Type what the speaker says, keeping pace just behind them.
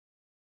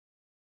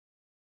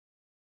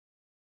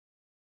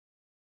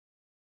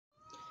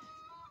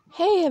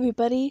Hey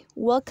everybody,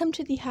 welcome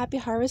to the Happy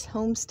Harvest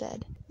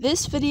Homestead.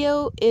 This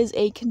video is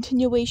a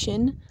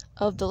continuation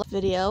of the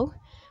video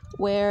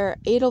where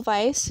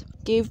Adelvice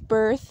gave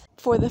birth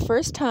for the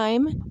first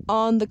time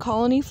on the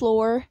colony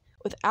floor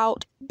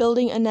without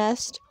building a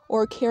nest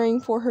or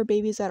caring for her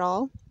babies at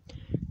all.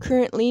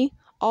 Currently,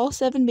 all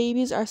 7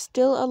 babies are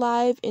still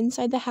alive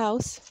inside the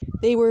house.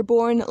 They were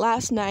born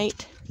last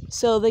night,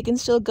 so they can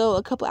still go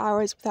a couple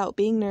hours without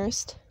being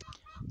nursed.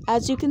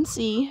 As you can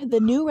see, the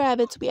new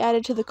rabbits we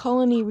added to the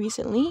colony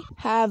recently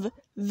have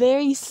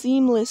very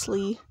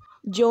seamlessly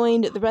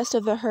joined the rest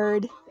of the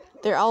herd.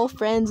 They're all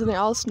friends and they're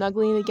all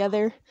snuggling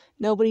together.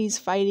 Nobody's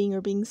fighting or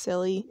being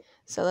silly,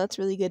 so that's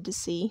really good to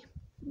see.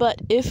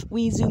 But if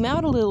we zoom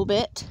out a little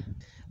bit,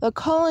 the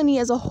colony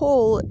as a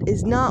whole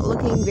is not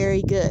looking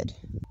very good.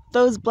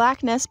 Those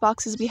black nest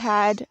boxes we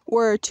had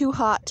were too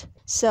hot,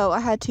 so I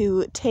had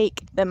to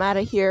take them out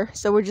of here.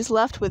 So we're just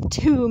left with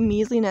 2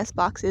 measly nest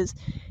boxes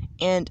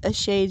and a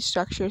shade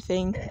structure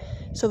thing.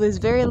 So there's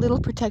very little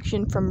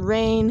protection from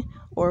rain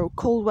or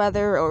cold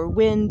weather or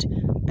wind,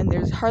 and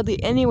there's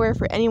hardly anywhere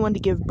for anyone to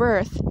give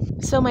birth.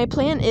 So my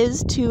plan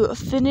is to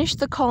finish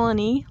the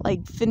colony,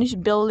 like finish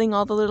building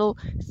all the little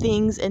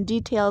things and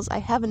details I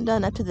haven't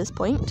done up to this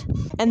point.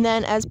 And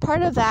then as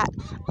part of that,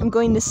 I'm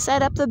going to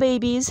set up the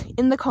babies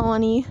in the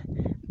colony,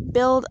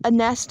 build a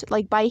nest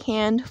like by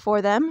hand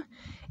for them,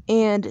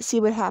 and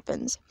see what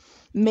happens.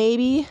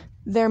 Maybe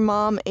their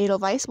mom,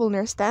 Adelvice, will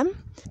nurse them,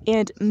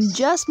 and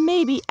just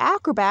maybe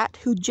Acrobat,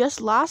 who just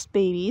lost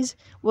babies,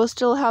 will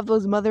still have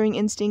those mothering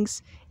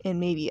instincts, and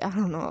maybe, I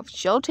don't know if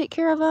she'll take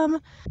care of them.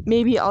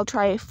 Maybe I'll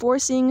try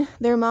forcing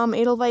their mom,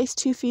 Adelvice,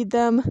 to feed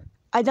them.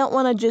 I don't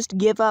want to just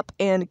give up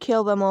and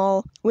kill them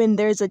all when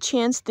there's a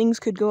chance things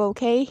could go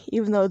okay,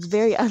 even though it's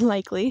very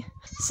unlikely.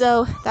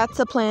 So that's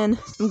the plan.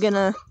 I'm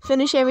gonna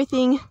finish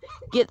everything,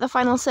 get the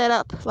final set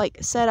up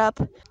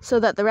so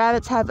that the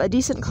rabbits have a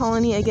decent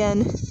colony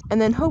again, and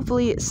then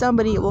hopefully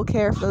somebody will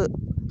care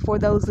for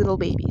those little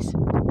babies.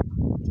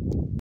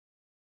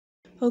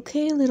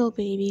 Okay, little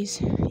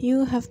babies,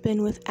 you have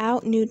been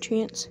without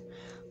nutrients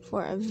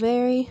for a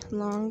very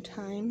long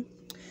time.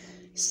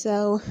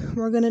 So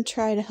we're going to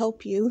try to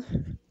help you.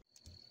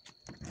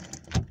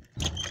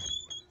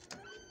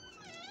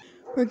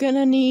 We're going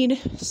to need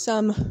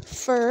some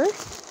fur.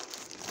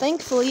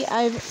 Thankfully,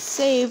 I've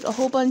saved a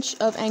whole bunch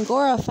of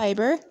Angora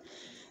fiber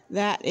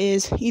that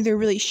is either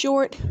really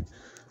short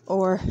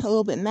or a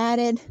little bit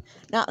matted.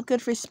 Not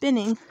good for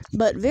spinning,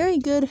 but very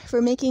good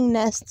for making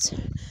nests.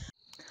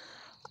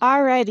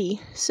 Alrighty,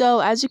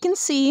 so as you can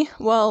see,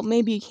 well,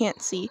 maybe you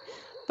can't see,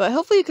 but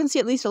hopefully you can see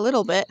at least a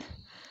little bit.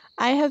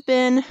 I have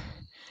been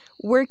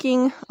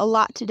working a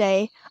lot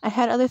today. I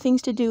had other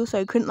things to do, so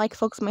I couldn't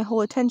focus my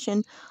whole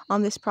attention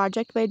on this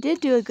project, but I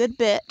did do a good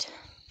bit.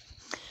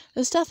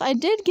 The stuff I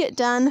did get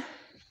done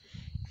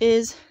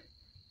is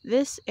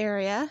this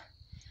area.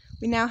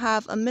 We now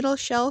have a middle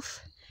shelf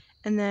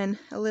and then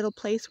a little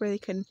place where they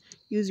can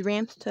use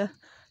ramps to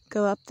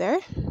go up there.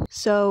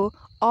 So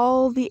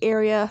all the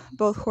area,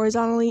 both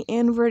horizontally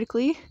and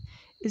vertically,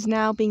 is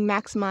now being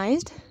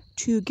maximized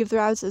to give the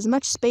rabbits as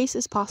much space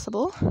as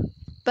possible.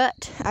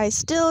 But I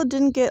still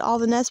didn't get all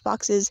the nest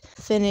boxes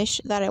finished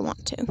that I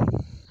want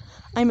to.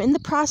 I'm in the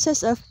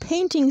process of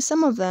painting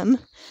some of them.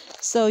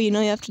 So, you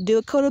have to do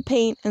a coat of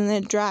paint and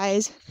then it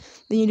dries.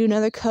 Then you do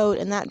another coat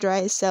and that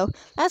dries. So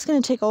that's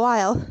going to take a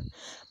while.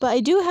 But I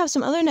do have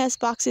some other nest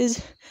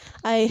boxes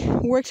I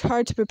worked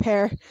hard to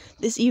prepare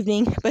this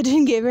evening, but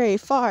didn't get very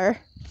far.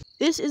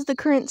 This is the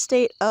current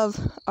state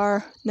of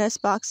our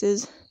nest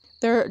boxes.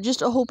 They're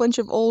just a whole bunch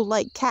of old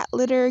cat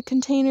litter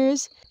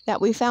containers that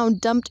we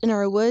found dumped in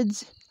our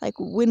woods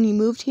when we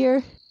moved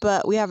here,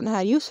 but we haven't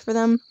had use for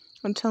them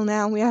until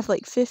now. We have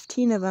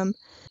 15 of them,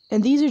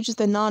 and these are just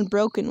the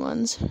non-broken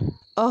ones.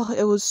 Oh,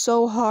 it was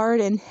so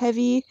hard and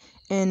heavy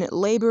and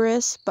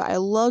laborious, but I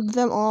lugged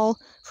them all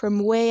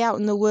from way out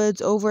in the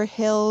woods over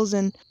hills,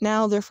 and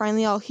now they're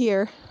finally all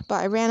here.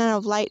 But I ran out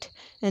of light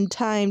and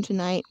time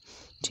tonight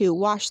to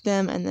wash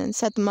them and then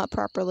set them up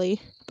properly.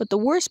 But the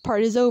worst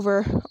part is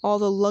over, all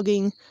the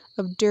lugging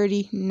of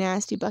dirty,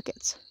 nasty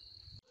buckets.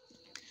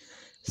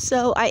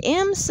 So I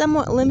am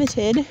somewhat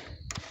limited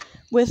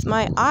with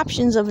my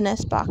options of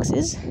nest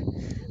boxes,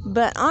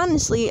 but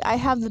honestly, I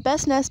have the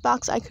best nest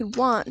box I could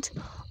want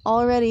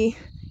already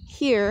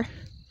here,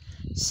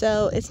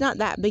 so it's not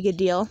that big a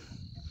deal.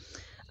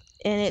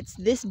 And it's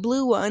this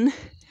blue one.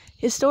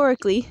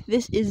 Historically,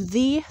 this is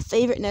the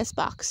favorite nest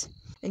box,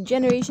 and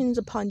generations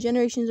upon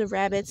generations of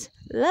rabbits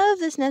love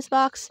this nest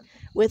box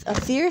with a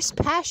fierce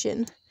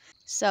passion.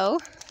 So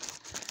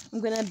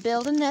I'm gonna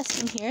build a nest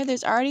in here.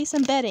 There's already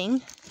some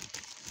bedding,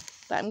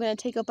 but I'm going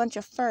to take a bunch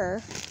of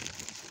fur.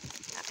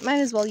 Might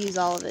as well use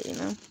all of it,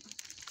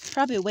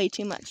 Probably way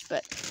too much,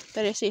 but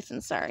better safe than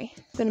sorry.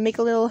 I'm going to make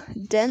a little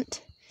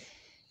dent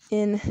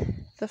in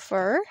the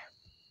fur,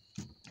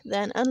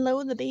 then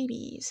unload the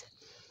babies.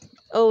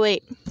 Oh,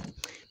 wait.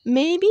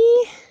 Maybe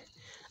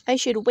I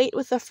should wait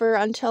with the fur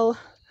until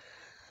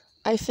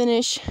I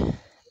finish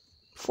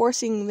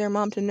forcing their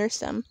mom to nurse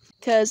them,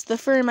 because the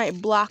fur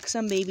might block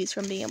some babies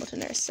from being able to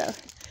nurse, so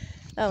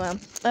Oh well,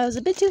 I was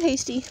a bit too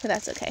hasty, but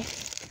that's okay.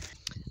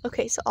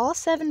 Okay, so all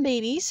 7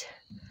 babies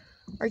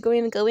are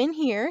going to go in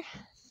here.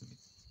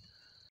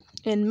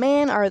 And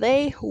man, are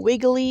they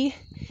wiggly.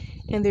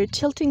 And they're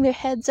tilting their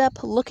heads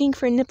up, looking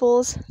for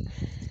nipples,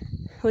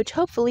 which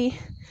hopefully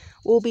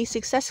will be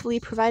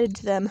successfully provided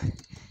to them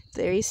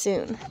very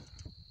soon.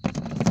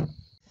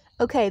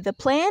 Okay, the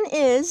plan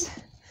is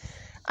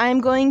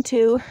I'm going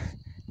to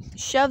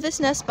shove this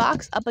nest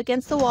box up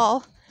against the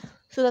wall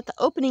so that the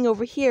opening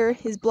over here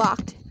is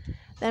blocked.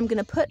 Then I'm going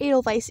to put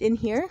Adelvice in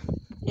here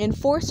and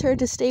force her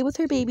to stay with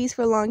her babies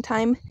for a long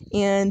time,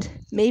 and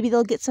maybe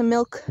they'll get some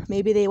milk,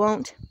 maybe they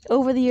won't.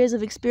 Over the years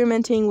of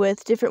experimenting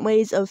with different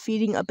ways of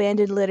feeding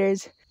abandoned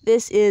litters,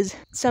 this is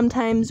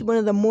sometimes one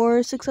of the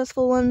more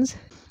successful ones.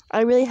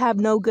 I really have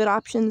no good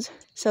options,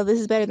 so this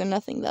is better than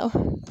nothing though.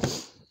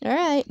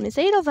 Alright, Miss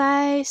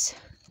Adelvice.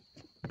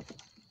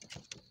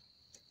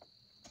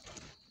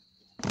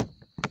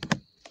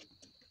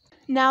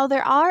 Now,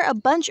 there are a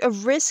bunch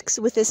of risks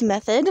with this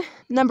method.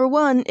 Number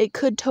 1, it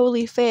could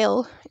totally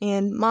fail,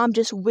 and Mom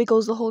just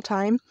wiggles the whole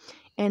time,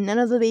 and none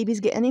of the babies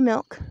get any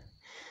milk.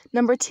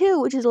 Number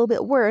 2, which is a little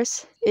bit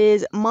worse,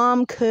 is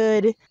Mom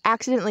could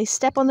accidentally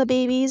step on the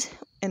babies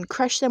and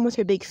crush them with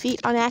her big feet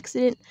on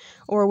accident,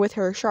 or with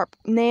her sharp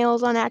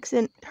nails on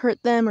accident,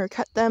 hurt them or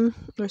cut them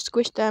or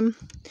squish them.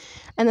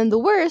 And then the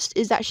worst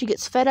is that she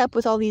gets fed up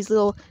with all these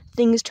little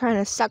things trying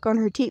to suck on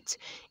her teats,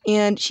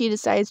 and she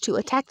decides to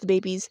attack the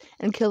babies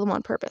and kill them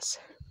on purpose.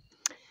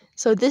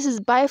 So this is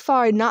by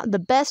far not the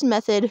best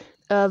method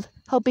of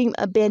helping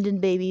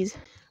abandoned babies,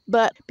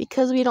 but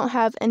because we don't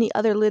have any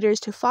other litters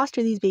to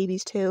foster these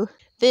babies to,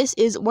 this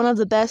is one of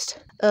the best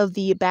of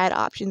the bad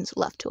options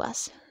left to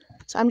us.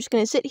 So I'm just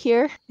going to sit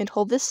here and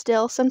hold this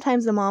still.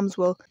 Sometimes the moms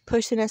will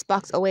push the nest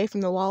box away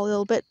from the wall a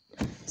little bit,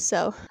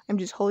 so I'm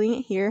just holding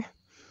it here.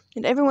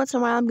 And every once in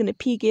a while I'm going to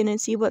peek in and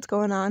see what's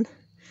going on.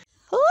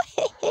 Oh,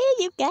 hey,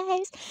 you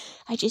guys!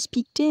 I just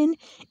peeked in,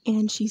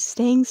 and she's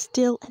staying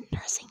still and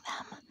nursing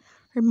them.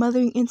 Her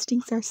mothering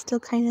instincts are still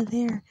kind of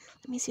there.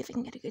 Let me see if I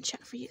can get a good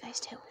shot for you guys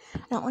too.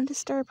 I don't want to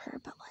disturb her,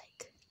 but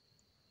like,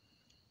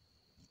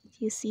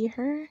 do you see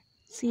her?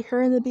 See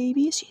her and the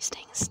baby? She's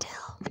staying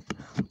still.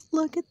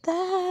 Look at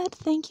that.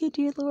 Thank you,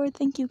 dear Lord.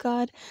 Thank you,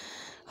 God.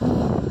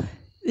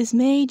 This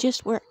may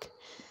just work.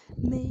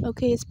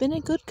 Okay, it's been a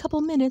good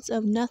couple minutes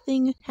of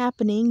nothing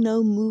happening,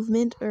 no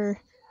movement or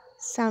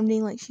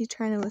sounding like she's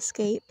trying to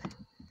escape.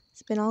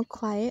 It's been all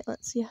quiet.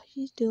 Let's see how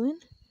she's doing.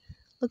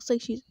 Looks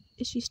like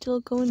is she still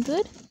going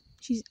good?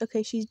 She's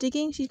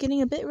digging. She's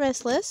getting a bit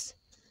restless.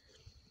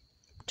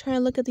 I'm trying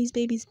to look at these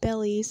babies'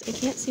 bellies. I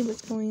can't see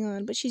what's going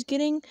on, but she's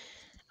getting...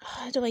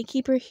 do I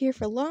keep her here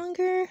for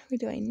longer, or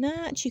do I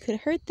not? She could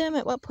hurt them.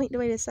 At what point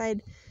do I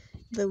decide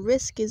the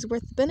risk is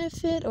worth the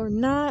benefit or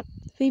not?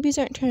 Babies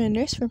aren't trying to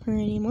nurse from her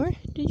anymore.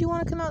 Did you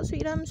want to come out,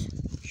 sweet ums?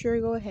 Sure,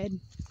 go ahead.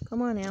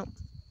 Come on out.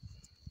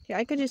 Here,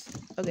 I could just...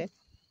 Okay.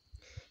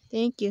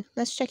 Thank you.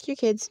 Let's check your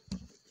kids.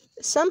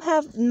 Some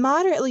have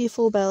moderately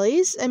full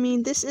bellies. I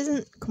mean, this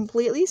isn't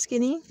completely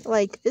skinny,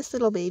 like this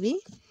little baby.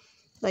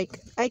 Like,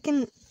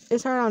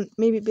 it's hard on...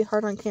 Maybe it'd be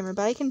hard on camera,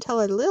 but I can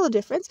tell a little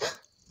difference.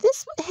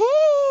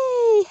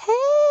 Hey,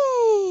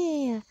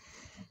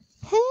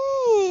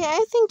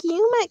 I think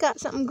you might got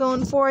something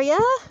going for ya.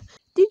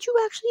 Did you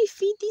actually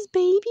feed these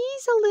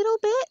babies a little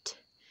bit?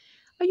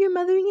 Are your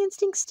mothering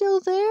instincts still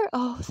there?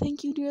 Oh,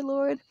 thank you, dear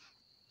Lord.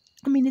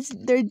 I mean,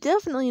 they're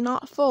definitely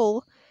not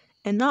full,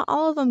 and not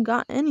all of them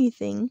got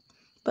anything,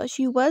 but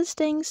she was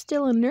staying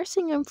still and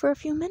nursing them for a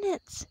few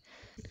minutes.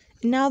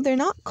 Now, they're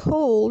not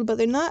cold, but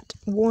they're not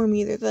warm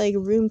either. They're like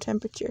room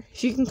temperature.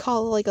 If you can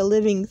call like a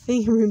living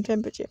thing room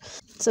temperature.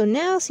 So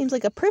now seems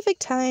like a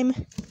perfect time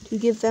to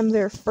give them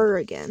their fur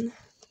again.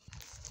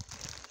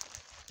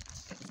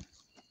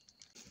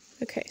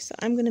 Okay, so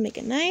I'm going to make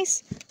a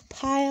nice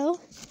pile,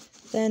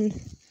 then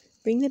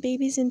bring the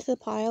babies into the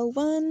pile.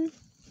 1,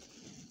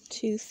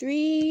 2,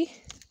 3,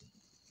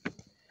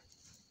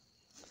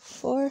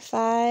 4,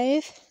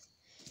 5,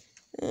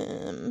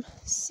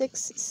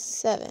 6,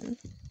 7.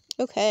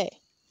 Okay.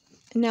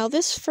 Now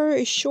this fur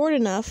is short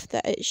enough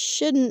that it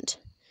shouldn't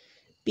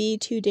be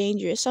too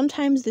dangerous.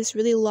 Sometimes this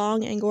really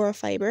long Angora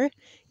fiber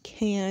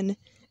can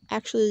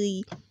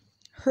actually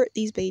hurt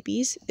these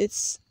babies.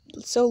 It's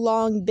so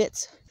long,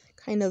 bits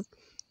kind of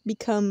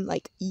become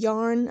like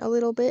yarn a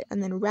little bit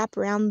and then wrap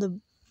around the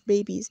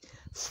baby's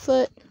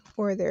foot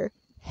or their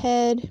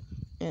head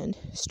and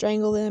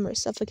strangle them or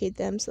suffocate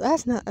them. So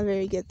that's not a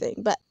very good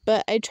thing. But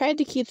I tried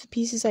to keep the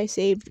pieces I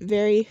saved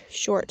very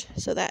short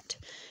so that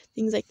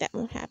things like that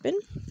won't happen.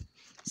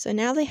 So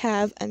now they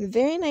have a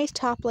very nice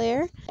top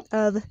layer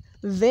of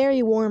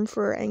very warm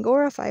fur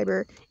Angora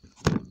fiber.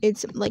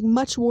 It's like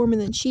much warmer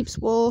than sheep's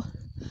wool,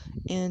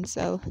 and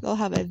so they'll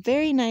have a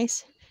very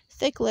nice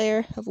thick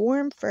layer of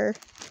warm fur,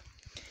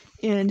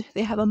 and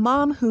they have a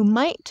mom who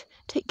might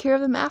take care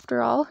of them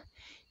after all,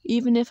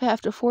 even if I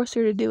have to force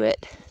her to do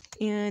it.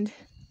 And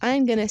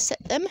I'm gonna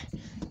set them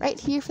right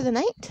here for the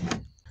night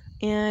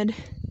and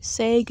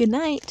say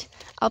goodnight.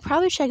 I'll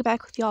probably check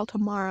back with y'all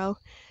tomorrow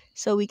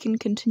so we can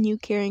continue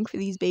caring for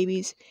these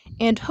babies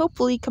and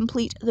hopefully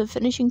complete the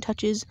finishing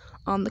touches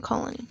on the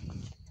colony.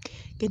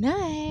 Good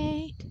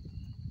night.